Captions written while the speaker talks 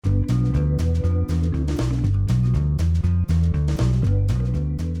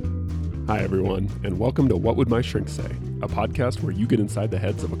Hi, everyone, and welcome to What Would My Shrink Say, a podcast where you get inside the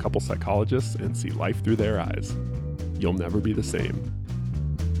heads of a couple psychologists and see life through their eyes. You'll never be the same.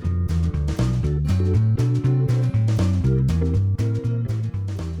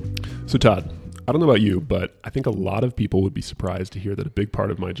 So, Todd, I don't know about you, but I think a lot of people would be surprised to hear that a big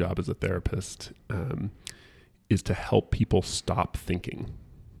part of my job as a therapist is to help people stop thinking.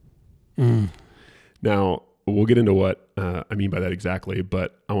 Now, we'll get into what I mean by that exactly,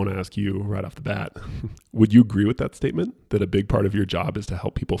 but I want to ask you right off the bat, would you agree with that statement, that a big part of your job is to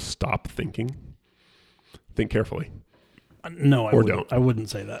help people stop thinking? Think carefully. No, I wouldn't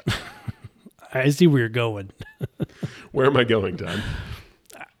say that. I see where you're going. Where am I going, Todd?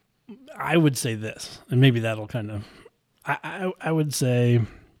 I would say this, and maybe that'll kind of, I would say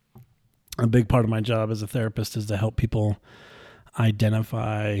a big part of my job as a therapist is to help people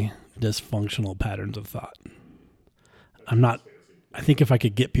identify dysfunctional patterns of thought. I think if I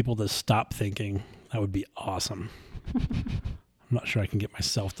could get people to stop thinking, that would be awesome. I'm not sure I can get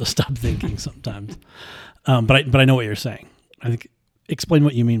myself to stop thinking sometimes. But I know what you're saying. I think, explain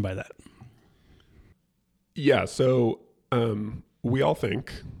what you mean by that. Yeah. So, we all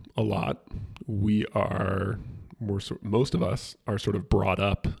think a lot. Most of us are sort of brought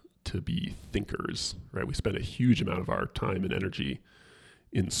up to be thinkers, right? We spend a huge amount of our time and energy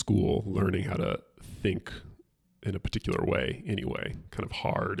in school learning how to think in a particular way anyway, kind of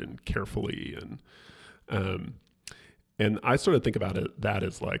hard and carefully. And I sort of think about that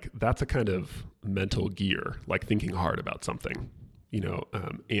as like, that's a kind of mental gear, like thinking hard about something,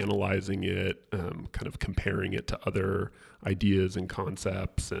 analyzing it, kind of comparing it to other ideas and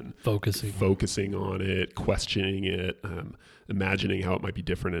concepts and focusing on it, questioning it, imagining how it might be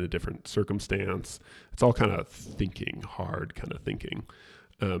different in a different circumstance. It's all kind of thinking hard, kind of thinking.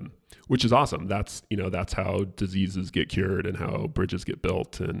 Which is awesome. That's how diseases get cured and how bridges get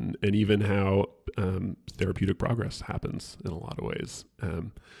built and even how therapeutic progress happens in a lot of ways.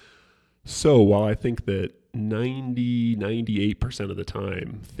 So while I think that 98% of the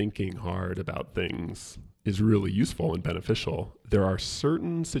time thinking hard about things is really useful and beneficial, there are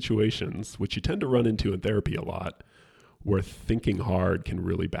certain situations, which you tend to run into in therapy a lot, where thinking hard can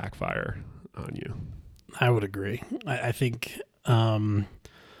really backfire on you. I would agree. I think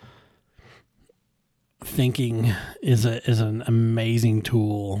thinking is an amazing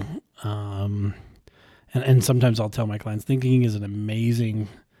tool, and sometimes I'll tell my clients thinking is an amazing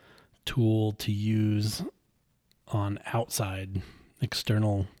tool to use on outside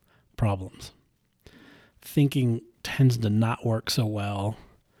external problems. Thinking tends to not work so well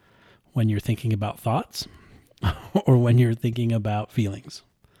when you're thinking about thoughts or when you're thinking about feelings.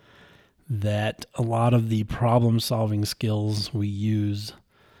 That a lot of the problem-solving skills we use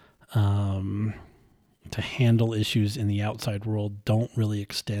to handle issues in the outside world don't really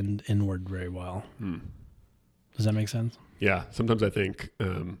extend inward very well. Does that make sense? Yeah. Sometimes I think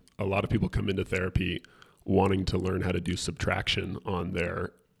a lot of people come into therapy wanting to learn how to do subtraction on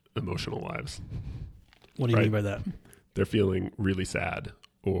their emotional lives. What do you mean by that? They're feeling really sad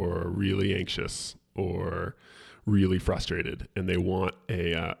or really anxious or really frustrated, and they want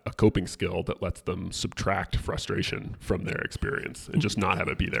a coping skill that lets them subtract frustration from their experience and just not have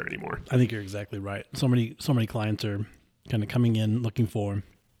it be there anymore. I think you're exactly right. So many clients are kind of coming in looking for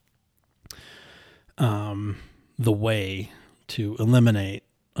the way to eliminate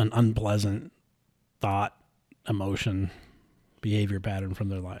an unpleasant thought, emotion, behavior pattern from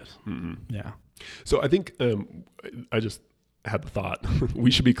their lives. Mm-hmm. Yeah. So I think I just had the thought,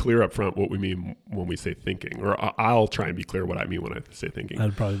 we should be clear up front what we mean when we say thinking, or I'll try and be clear what I mean when I say thinking.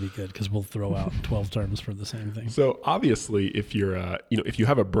 That'd probably be good because we'll throw out 12 terms for the same thing. So obviously if you're, if you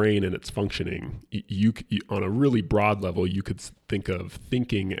have a brain and it's functioning, you on a really broad level, you could think of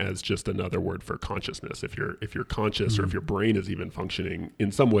thinking as just another word for consciousness. If you're conscious or if your brain is even functioning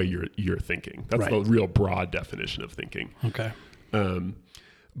in some way, you're thinking. That's right. The real broad definition of thinking. Okay.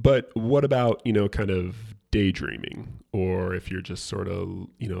 But what about, kind of daydreaming, or if you're just sort of,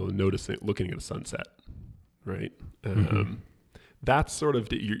 noticing, looking at a sunset, right? That's sort of,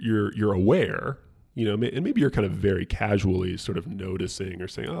 you're aware, and maybe you're kind of very casually sort of noticing or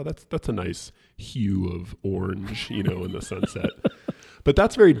saying, oh, that's a nice hue of orange, in the sunset. But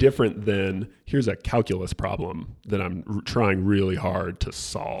that's very different than here's a calculus problem that I'm trying really hard to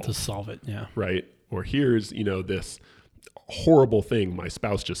solve. To solve it, yeah. Right? Or here's, this horrible thing my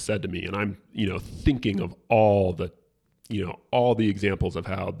spouse just said to me, and I'm, thinking of all the, all the examples of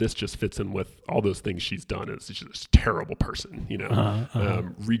how this just fits in with all those things she's done. Is she's just a terrible person,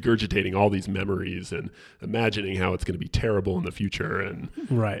 regurgitating all these memories and imagining how it's going to be terrible in the future. And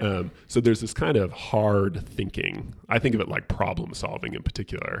right. So there's this kind of hard thinking. I think of it like problem solving in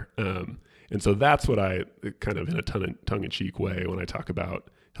particular. And so that's what I kind of in a tongue-in-cheek way when I talk about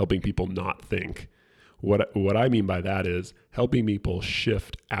helping people not think. What I mean by that is helping people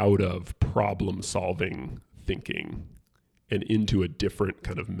shift out of problem solving thinking and into a different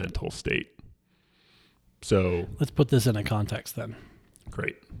kind of mental state. So let's put this in a context then.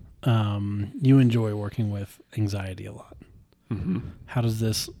 Great. You enjoy working with anxiety a lot. Mm-hmm.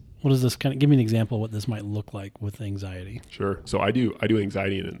 What does this kind of, give me an example of what this might look like with anxiety? Sure. So I do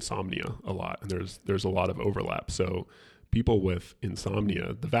anxiety and insomnia a lot, and there's a lot of overlap. So people with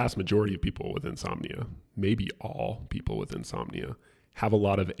insomnia, the vast majority of people with insomnia, maybe all people with insomnia, have a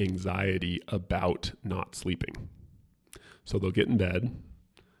lot of anxiety about not sleeping. So they'll get in bed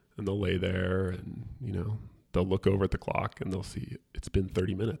and they'll lay there and, they'll look over at the clock and they'll see it's been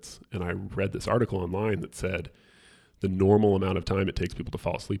 30 minutes. And I read this article online that said the normal amount of time it takes people to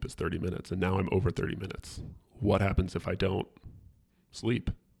fall asleep is 30 minutes. And now I'm over 30 minutes. What happens if I don't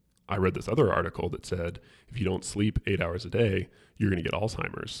sleep? I read this other article that said, if you don't sleep 8 hours a day, you're going to get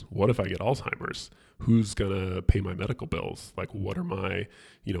Alzheimer's. What if I get Alzheimer's? Who's going to pay my medical bills? Like,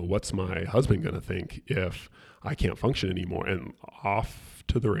 what's my husband going to think if I can't function anymore? And off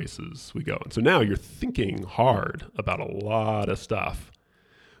to the races we go. And so now you're thinking hard about a lot of stuff,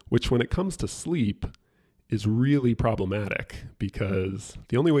 which when it comes to sleep is really problematic because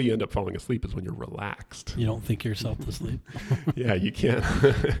the only way you end up falling asleep is when you're relaxed. You don't think yourself to sleep. Yeah, you can't.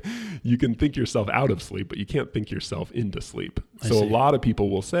 You can think yourself out of sleep, but you can't think yourself into sleep. So a lot of people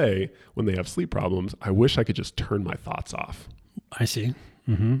will say when they have sleep problems, I wish I could just turn my thoughts off. I see.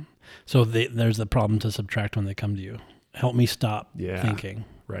 Mm-hmm. So there's the problem to subtract when they come to you. Help me stop thinking.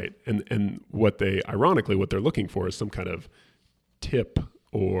 Right. And what they're looking for is some kind of tip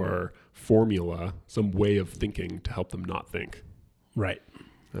or formula, some way of thinking to help them not think. Right.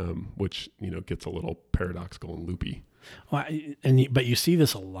 Which, gets a little paradoxical and loopy. Well, but you see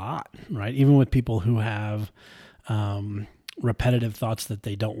this a lot, right? Even with people who have repetitive thoughts that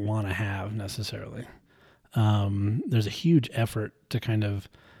they don't want to have necessarily. There's a huge effort to kind of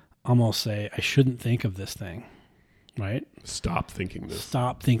almost say, I shouldn't think of this thing, right? Stop thinking this.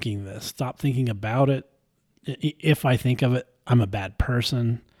 Stop thinking this. Stop thinking about it. If I think of it, I'm a bad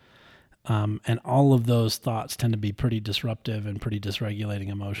person. And all of those thoughts tend to be pretty disruptive and pretty dysregulating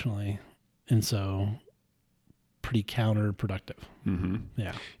emotionally. And so pretty counterproductive. Mm-hmm.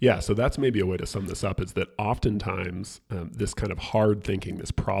 Yeah. Yeah. So that's maybe a way to sum this up is that oftentimes this kind of hard thinking,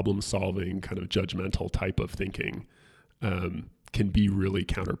 this problem solving kind of judgmental type of thinking can be really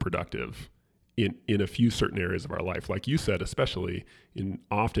counterproductive in a few certain areas of our life. Like you said, especially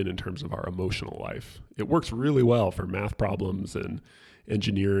often in terms of our emotional life. It works really well for math problems and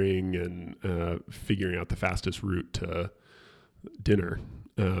engineering and figuring out the fastest route to dinner.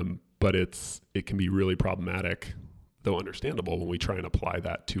 But it can be really problematic, though understandable, when we try and apply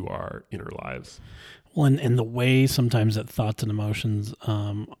that to our inner lives. Well, and the way sometimes that thoughts and emotions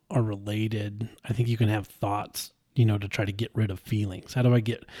are related, I think you can have thoughts, to try to get rid of feelings. How do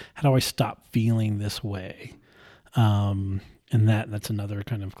I stop feeling this way? And that's another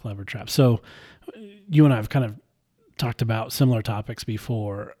kind of clever trap. So you and I have kind of talked about similar topics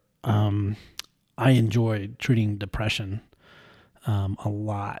before. I enjoy treating depression a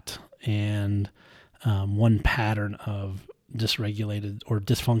lot. And one pattern of dysregulated or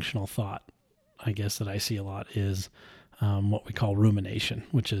dysfunctional thought, I guess, that I see a lot is what we call rumination,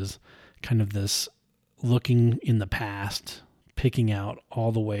 which is kind of this looking in the past, picking out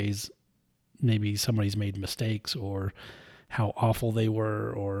all the ways maybe somebody's made mistakes or how awful they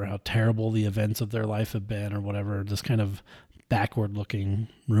were or how terrible the events of their life have been or whatever, this kind of backward-looking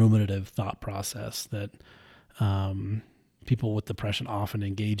ruminative thought process that people with depression often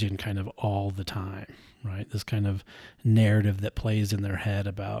engage in kind of all the time, right? This kind of narrative that plays in their head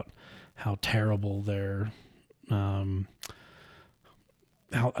about how terrible their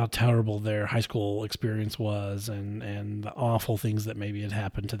how terrible their high school experience was and the awful things that maybe had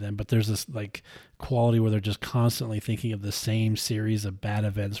happened to them. But there's this like quality where they're just constantly thinking of the same series of bad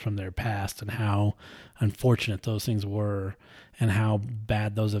events from their past and how unfortunate those things were and how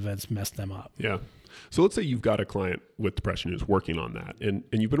bad those events messed them up. Yeah. So let's say you've got a client with depression who's working on that and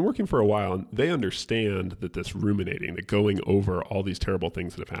you've been working for a while and they understand that this ruminating, that going over all these terrible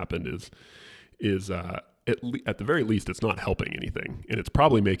things that have happened is at the very least, it's not helping anything, and it's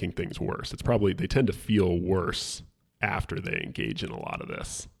probably making things worse. They tend to feel worse after they engage in a lot of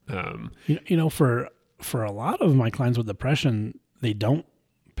this. For for a lot of my clients with depression, they don't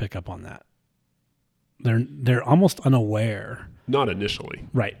pick up on that. They're almost unaware. Not initially.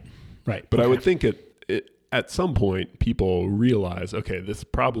 Right. But okay. I would think at some point people realize, okay, this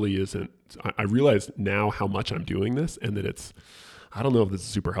probably isn't, I realize now how much I'm doing this and that I don't know if this is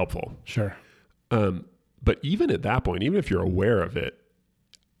super helpful. Sure. But even at that point, even if you're aware of it,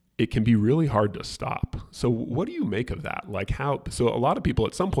 it can be really hard to stop. So what do you make of that? Like so a lot of people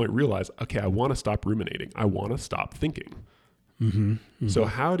at some point realize, okay, I want to stop ruminating. I want to stop thinking. Mm-hmm. Mm-hmm. So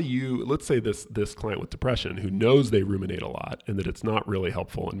how do you, let's say this client with depression who knows they ruminate a lot and that it's not really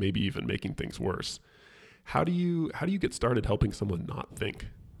helpful and maybe even making things worse. How do you get started helping someone not think?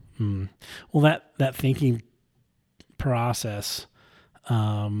 Well, that thinking process,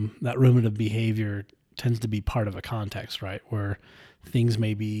 that ruminative behavior tends to be part of a context, right? Where things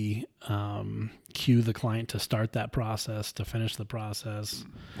maybe cue the client to start that process, to finish the process.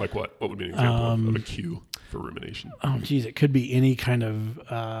 Like what? What would be an example of a cue for rumination? Oh, geez, it could be any kind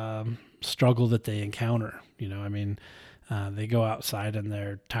of struggle that they encounter. I mean, they go outside and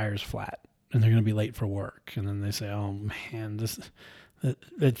their tire's flat and they're going to be late for work. And then they say, oh man,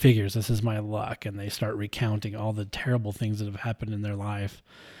 it figures this is my luck. And they start recounting all the terrible things that have happened in their life.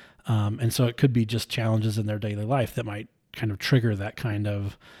 And so it could be just challenges in their daily life that might kind of trigger that kind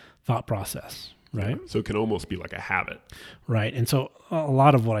of thought process, right? Yeah, so it can almost be like a habit. Right. And so a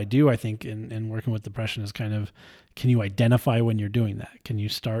lot of what I do, I think, in working with depression is kind of, can you identify when you're doing that? Can you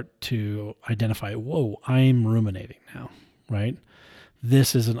start to identify, whoa, I'm ruminating now, right?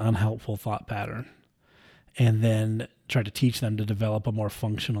 This is an unhelpful thought pattern. And then try to teach them to develop a more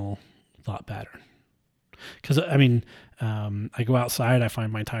functional thought pattern. Because, I mean, I go outside, I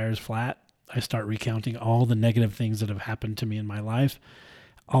find my tires flat. I start recounting all the negative things that have happened to me in my life.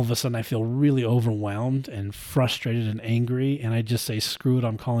 All of a sudden, I feel really overwhelmed and frustrated and angry. And I just say, screw it,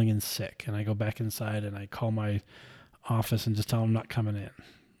 I'm calling in sick. And I go back inside and I call my office and just tell them I'm not coming in.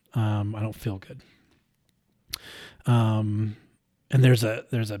 I don't feel good. And there's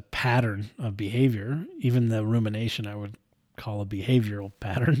a pattern of behavior. Even the rumination I would call a behavioral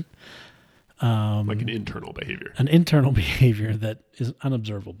pattern. Like an internal behavior. An internal behavior that is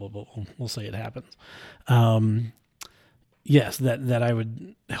unobservable, but we'll say it happens. Yes, that I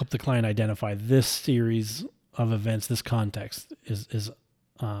would help the client identify this series of events, this context is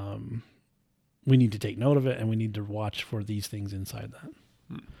we need to take note of it and we need to watch for these things inside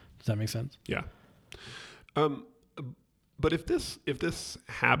that. Does that make sense? Yeah. But if this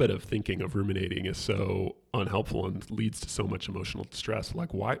habit of thinking, of ruminating, is so unhelpful and leads to so much emotional distress, like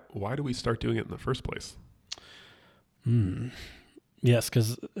why do we start doing it in the first place? Yes,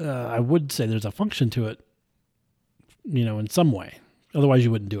 because I would say there's a function to it, in some way. Otherwise,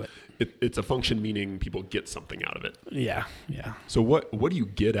 you wouldn't do it. It's a function, meaning people get something out of it. Yeah. So what do you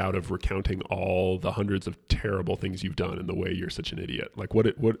get out of recounting all the hundreds of terrible things you've done and the way you're such an idiot? Like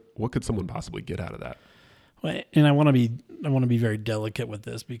what could someone possibly get out of that? Well, and I want to be very delicate with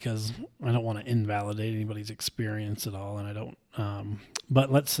this because I don't want to invalidate anybody's experience at all, and I don't.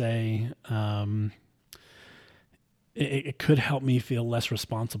 But let's say it could help me feel less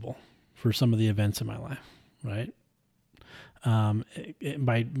responsible for some of the events in my life, right?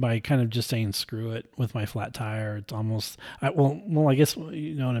 By kind of just saying screw it with my flat tire, it's almost I guess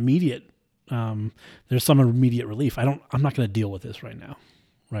an immediate. There's some immediate relief. I'm not going to deal with this right now,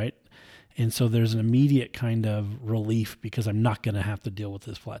 right? And so there's an immediate kind of relief because I'm not going to have to deal with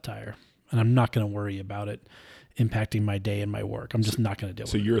this flat tire and I'm not going to worry about it impacting my day and my work. I'm just not going to deal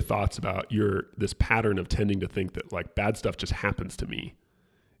with it. So your thoughts about this pattern of tending to think that like bad stuff just happens to me,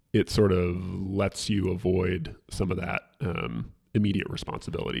 it sort of lets you avoid some of that immediate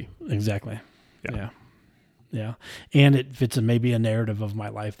responsibility. Exactly. Yeah. And it fits in maybe a narrative of my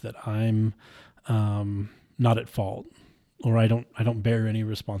life that I'm not at fault. Or I don't bear any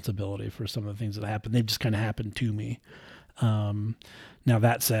responsibility for some of the things that happen. They've just kind of happened to me. Now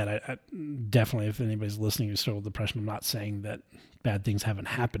that said, I definitely, if anybody's listening who's struggled with depression, I'm not saying that bad things haven't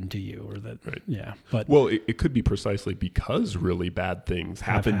happened to you or that, right. Yeah. But it could be precisely because really bad things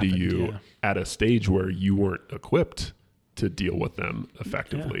happened to you at a stage where you weren't equipped to deal with them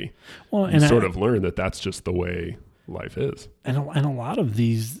effectively. Yeah. Well, and sort of learn that that's just the way life is. And a lot of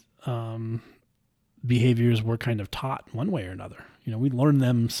these behaviors were kind of taught one way or another. We learn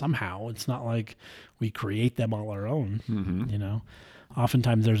them somehow. It's not like we create them all our own. Mm-hmm.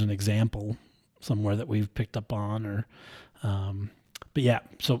 Oftentimes there's an example somewhere that we've picked up on or, but yeah,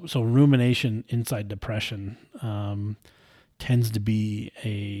 so rumination inside depression, tends to be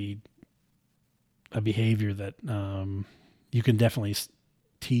a behavior that, you can definitely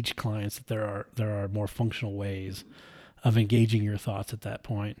teach clients that there are more functional ways of engaging your thoughts at that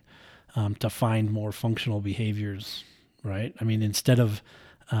point, to find more functional behaviors, right? I mean, instead of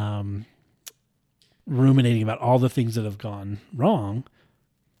ruminating about all the things that have gone wrong,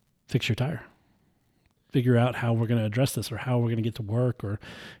 fix your tire. Figure out how we're going to address this, or how we're going to get to work, or,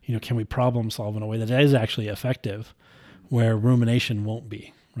 can we problem solve in a way that is actually effective, where rumination won't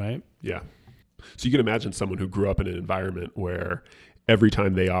be, right? Yeah. So you can imagine someone who grew up in an environment where every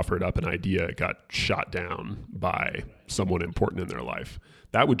time they offered up an idea, it got shot down by someone important in their life.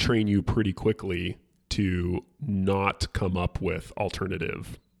 That would train you pretty quickly to not come up with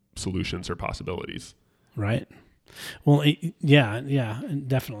alternative solutions or possibilities. Right. Well, yeah,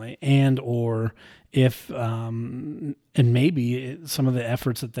 definitely. And, or if, and maybe some of the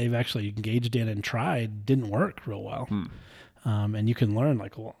efforts that they've actually engaged in and tried didn't work real well. And you can learn,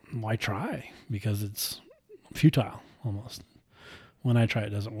 like, well, why try? Because it's futile almost. When I try,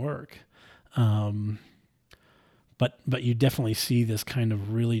 it doesn't work. But you definitely see this kind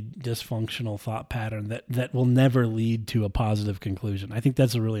of really dysfunctional thought pattern that will never lead to a positive conclusion. I think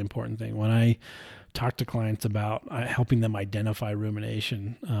that's a really important thing. When I talk to clients about helping them identify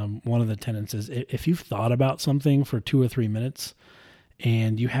rumination, one of the tenets is, if you've thought about something for 2 or 3 minutes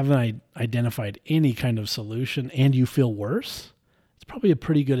and you haven't identified any kind of solution and you feel worse, it's probably a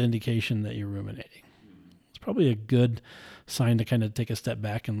pretty good indication that you're ruminating. It's probably a good sign to kind of take a step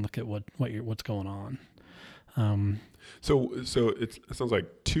back and look at what's going on. So it sounds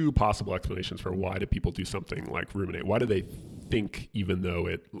like 2 possible explanations for why do people do something like ruminate. Why do they think, even though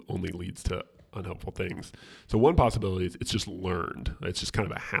it only leads to unhelpful things? So one possibility is it's just learned. It's just kind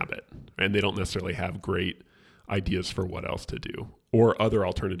of a habit, and they don't necessarily have great ideas for what else to do, or other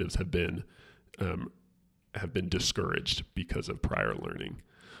alternatives have been discouraged because of prior learning.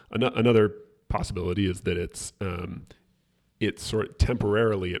 Another possibility is that it's sort of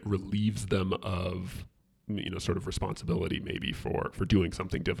temporarily, it relieves them of sort of responsibility maybe for doing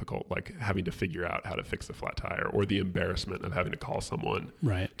something difficult, like having to figure out how to fix a flat tire, or the embarrassment of having to call someone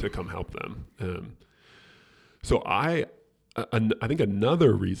to come help them. So I think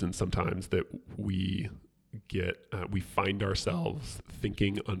another reason sometimes that we find ourselves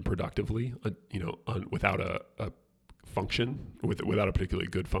thinking unproductively, without a function, without a particularly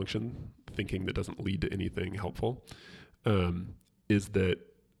good function, thinking that doesn't lead to anything helpful, is that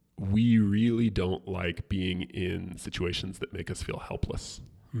we really don't like being in situations that make us feel helpless.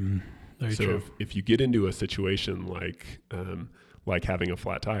 Very so true. if you get into a situation like having a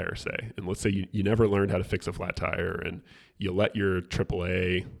flat tire, say, and let's say you never learned how to fix a flat tire, and you let your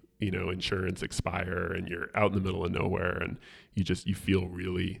AAA insurance expire, and you're out in the middle of nowhere, and you feel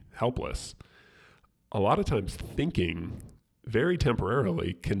really helpless. A lot of times thinking very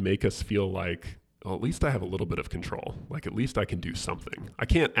temporarily can make us feel like, well, at least I have a little bit of control. Like, at least I can do something. I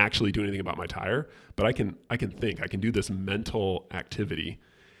can't actually do anything about my tire, but I can think. I can do this mental activity.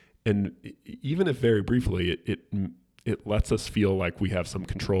 And even if very briefly, it lets us feel like we have some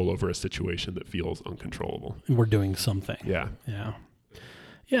control over a situation that feels uncontrollable. We're doing something. Yeah.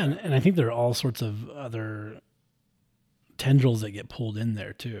 And I think there are all sorts of other tendrils that get pulled in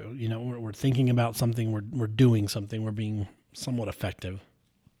there too. We're thinking about something, we're doing something, we're being somewhat effective.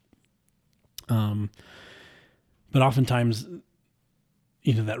 But oftentimes,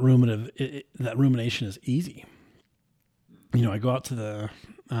 that rumination is easy. I go out to the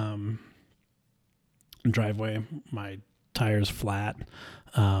driveway, my tire's flat.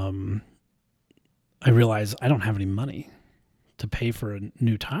 I realize I don't have any money to pay for a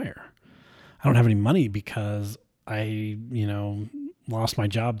new tire. I don't have any money because I, lost my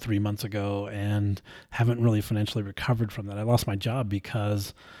job 3 months ago and haven't really financially recovered from that. I lost my job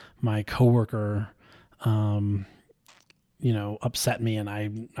because my coworker, upset me, and I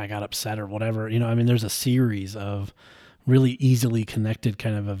got upset or whatever. There's a series of really easily connected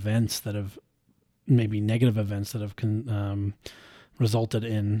kind of events that have, maybe negative events that have resulted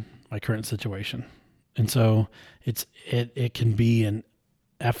in my current situation. And so it can be an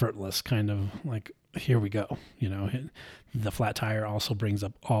effortless kind of like, here we go. The flat tire also brings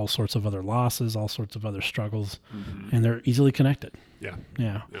up all sorts of other losses, all sorts of other struggles, and they're easily connected. Yeah.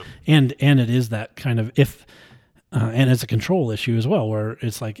 And it is that kind of and it's a control issue as well, where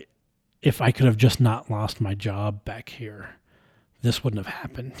it's like, if I could have just not lost my job back here, this wouldn't have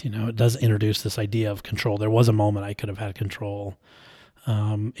happened. It does introduce this idea of control. There was a moment I could have had control.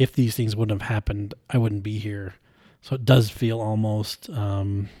 If these things wouldn't have happened, I wouldn't be here. So it does feel almost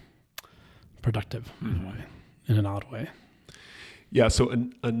productive in an odd way. Yeah. So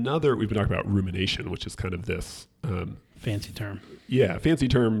another, we've been talking about rumination, which is kind of this fancy term. Yeah, fancy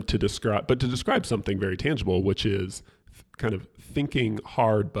term to describe something very tangible, which is kind of thinking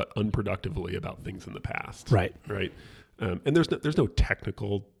hard but unproductively about things in the past. Right. And there's no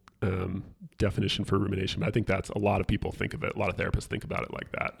technical definition for rumination, but I think that's a lot of people think of it. A lot of therapists think about it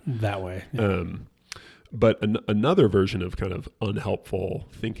like that. That way. Yeah. But another version of kind of unhelpful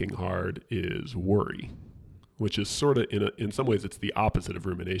thinking hard is worry, which is sort of in some ways it's the opposite of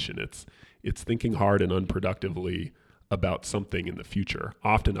rumination. It's thinking hard and unproductively about something in the future,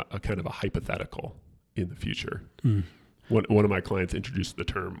 often a kind of a hypothetical in the future. One of my clients introduced the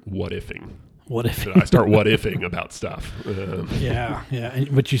term "what ifing." What if I start what ifing about stuff? Yeah.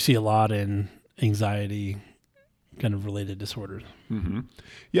 But you see a lot in anxiety kind of related disorders. Mm-hmm.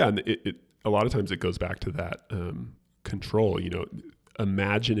 Yeah, and a lot of times it goes back to that control.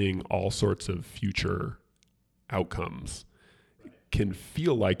 Imagining all sorts of future outcomes can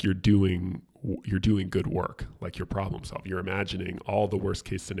feel like you're doing good work, like you're problem solving. You're imagining all the worst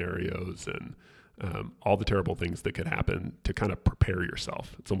case scenarios and all the terrible things that could happen to kind of prepare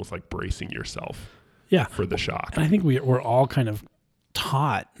yourself. It's almost like bracing yourself for the shock. And I think we're all kind of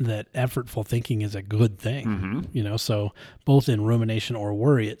taught that effortful thinking is a good thing, so both in rumination or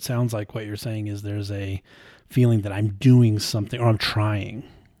worry, it sounds like what you're saying is there's a feeling that I'm doing something or I'm trying.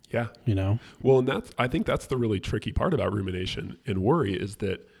 Yeah. Well, and I think that's the really tricky part about rumination and worry is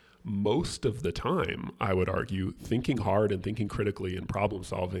that most of the time, I would argue, thinking hard and thinking critically and problem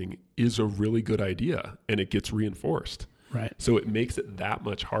solving is a really good idea, and it gets reinforced. Right. So it makes it that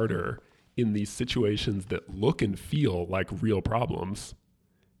much harder in these situations that look and feel like real problems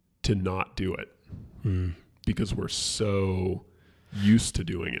to not do it because we're so used to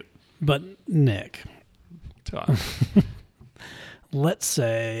doing it. But Nick, Tough. Let's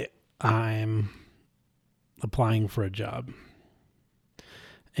say I'm applying for a job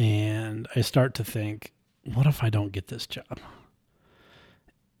and I start to think, what if I don't get this job?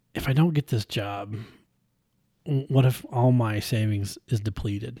 If I don't get this job, what if all my savings is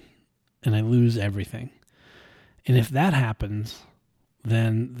depleted and I lose everything? And if that happens,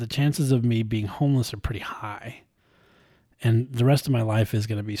 then the chances of me being homeless are pretty high. And the rest of my life is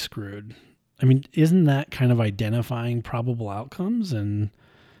going to be screwed. I mean, isn't that kind of identifying probable outcomes? And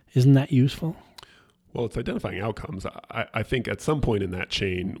isn't that useful? Well, it's identifying outcomes. I think at some point in that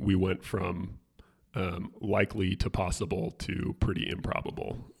chain, we went from likely to possible to pretty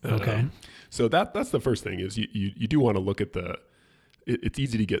improbable. Okay. So that's the first thing is you do want to look at it's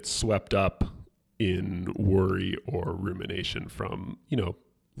easy to get swept up in worry or rumination from,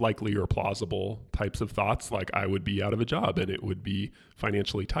 likely or plausible types of thoughts, like I would be out of a job and it would be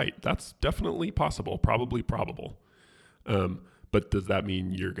financially tight. That's definitely possible, probably probable. But does that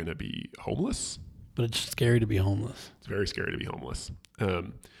mean you're going to be homeless? But it's scary to be homeless. It's very scary to be homeless.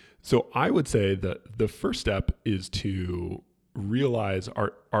 So I would say that the first step is to realize,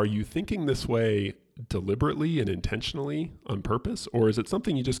 are you thinking this way deliberately and intentionally on purpose, or is it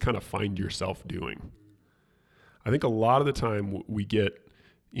something you just kind of find yourself doing? I think a lot of the time we get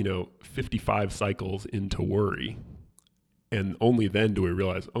 55 cycles into worry, and only then do we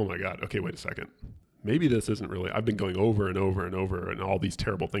realize, oh my God, okay, wait a second. Maybe this isn't really, I've been going over and over and over and all these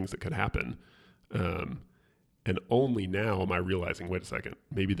terrible things that could happen. And only now am I realizing, wait a second,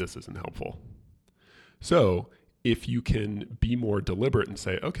 maybe this isn't helpful. So if you can be more deliberate and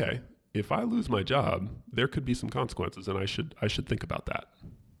say, okay, if I lose my job, there could be some consequences and I should think about that.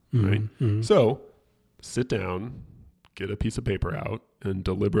 Right. Mm-hmm. So sit down, get a piece of paper out and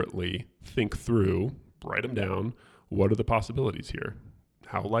deliberately think through, write them down. What are the possibilities here?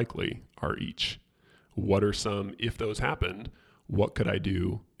 How likely are each? What are some, if those happened, what could I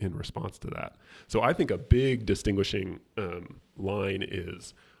do in response to that? So I think a big distinguishing line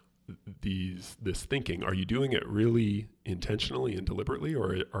is this thinking. Are you doing it really intentionally and deliberately,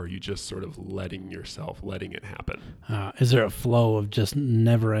 or are you just sort of letting it happen? Is there a flow of just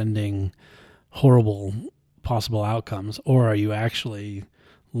never-ending horrible possible outcomes, or are you actually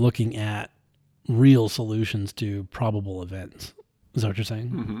looking at real solutions to probable events? Is that what you're saying?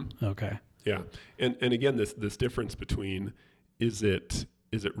 Mm-hmm. Okay. Yeah. And again, this difference between is it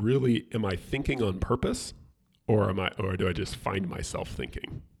really, am I thinking on purpose or do I just find myself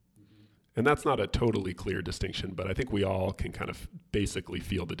thinking? And that's not a totally clear distinction, but I think we all can kind of basically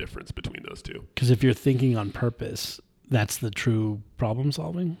feel the difference between those two. Because if you're thinking on purpose, that's the true problem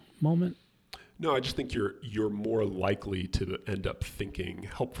solving moment? No, I just think you're more likely to end up thinking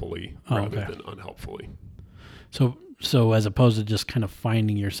helpfully rather than unhelpfully. So as opposed to just kind of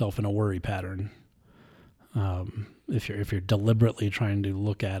finding yourself in a worry pattern, if you're deliberately trying to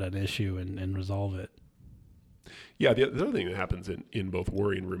look at an issue and resolve it. Yeah, the other thing that happens in both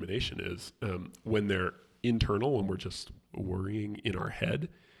worry and rumination is when they're internal, when we're just worrying in our head,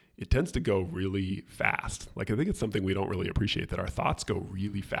 it tends to go really fast. Like I think it's something we don't really appreciate, that our thoughts go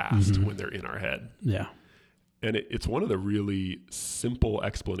really fast when they're in our head. Yeah. And it's one of the really simple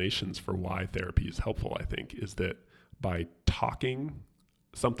explanations for why therapy is helpful, I think, is that by talking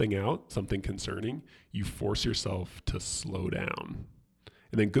something out, something concerning, you force yourself to slow down.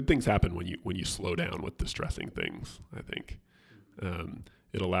 And then good things happen when you slow down with distressing things, I think.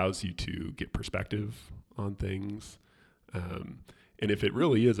 It allows you to get perspective on things. And if it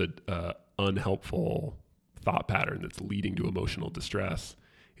really is a unhelpful thought pattern that's leading to emotional distress,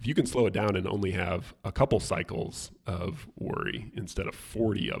 if you can slow it down and only have a couple cycles of worry instead of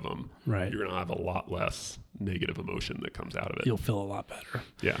 40 of them, right, you're going to have a lot less negative emotion that comes out of it. You'll feel a lot better.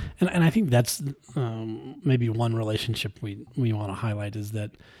 Yeah. And I think that's maybe one relationship we want to highlight is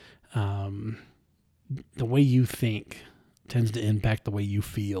that the way you think tends to impact the way you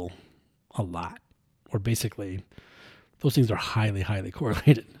feel a lot. Or basically, those things are highly, highly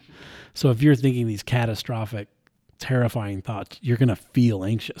correlated. So if you're thinking these catastrophic, terrifying thoughts, you're going to feel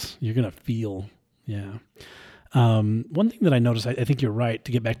anxious. You're going to feel, yeah. One thing that I noticed, I think you're right,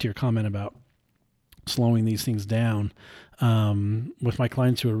 to get back to your comment about slowing these things down. With my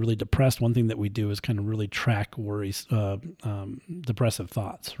clients who are really depressed, one thing that we do is kind of really track worries, depressive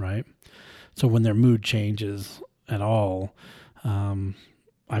thoughts, right? So when their mood changes at all,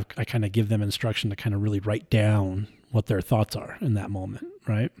 I kind of give them instruction to kind of really write down what their thoughts are in that moment,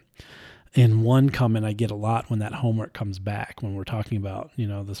 right? And one comment I get a lot when that homework comes back, when we're talking about,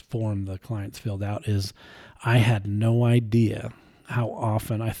 this form the clients filled out, is I had no idea how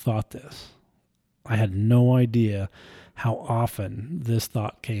often I thought this. I had no idea how often this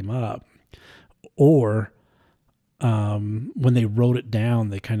thought came up. Or when they wrote it down,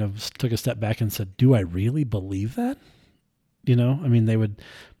 they kind of took a step back and said, do I really believe that? They would,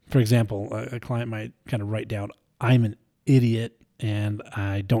 for example, a client might kind of write down, I'm an idiot and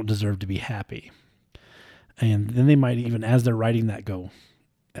I don't deserve to be happy. And then they might even, as they're writing that, go,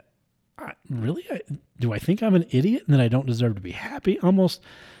 really? Do I think I'm an idiot and that I don't deserve to be happy? Almost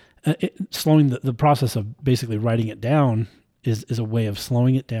slowing the process of basically writing it down is a way of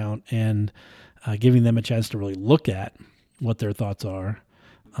slowing it down and giving them a chance to really look at what their thoughts are.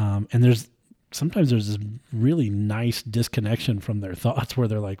 And sometimes there's this really nice disconnection from their thoughts where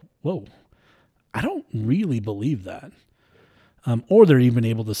they're like, whoa, I don't really believe that. Or they're even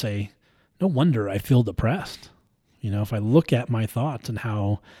able to say, no wonder I feel depressed. If I look at my thoughts and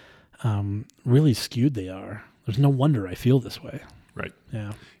how really skewed they are, there's no wonder I feel this way. Right.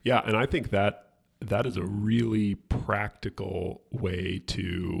 Yeah. Yeah. And I think that is a really practical way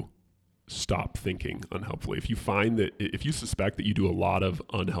to stop thinking unhelpfully. If you suspect that you do a lot of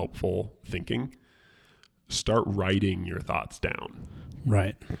unhelpful thinking, start writing your thoughts down.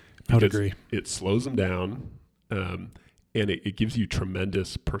 Right. I would agree. It slows them down. And it gives you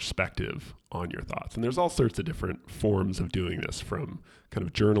tremendous perspective on your thoughts. And there's all sorts of different forms of doing this, from kind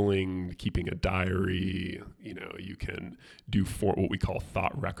of journaling, keeping a diary. You can do what we call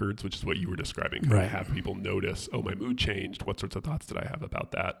thought records, which is what you were describing. Kind of have people notice, my mood changed. What sorts of thoughts did I have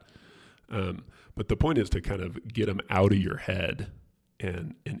about that? But the point is to kind of get them out of your head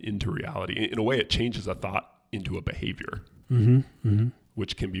and into reality. In a way, it changes a thought into a behavior,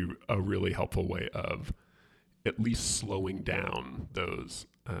 which can be a really helpful way of at least slowing down those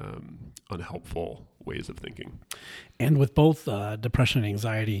unhelpful ways of thinking. And with both depression and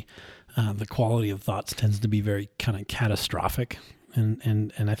anxiety, the quality of thoughts tends to be very kind of catastrophic.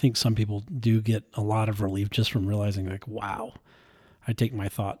 And I think some people do get a lot of relief just from realizing, like, wow, I take my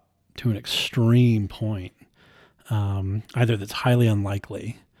thought to an extreme point, either that's highly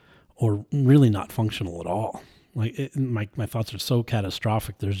unlikely or really not functional at all. Like my thoughts are so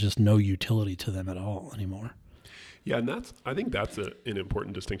catastrophic, there's just no utility to them at all anymore. Yeah, and I think that's an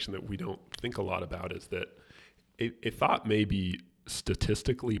important distinction that we don't think a lot about, is that a thought may be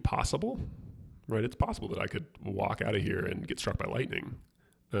statistically possible, right? It's possible that I could walk out of here and get struck by lightning.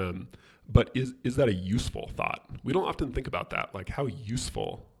 But is that a useful thought? We don't often think about that, like how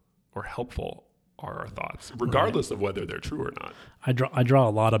useful or helpful are our thoughts, regardless of whether they're true or not. I draw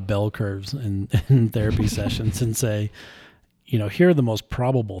a lot of bell curves in therapy sessions and say, here are the most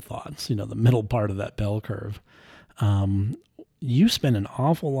probable thoughts, the middle part of that bell curve. You spend an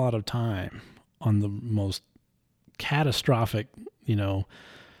awful lot of time on the most catastrophic,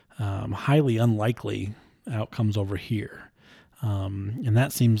 highly unlikely outcomes over here. And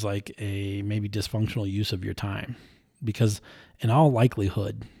that seems like a maybe dysfunctional use of your time, because in all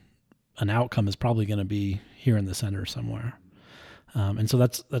likelihood, an outcome is probably going to be here in the center somewhere. And so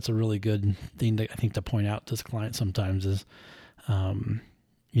that's a really good thing I think to point out to this client sometimes is,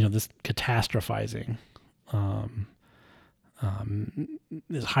 this catastrophizing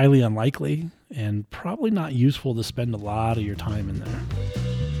is highly unlikely and probably not useful to spend a lot of your time in there.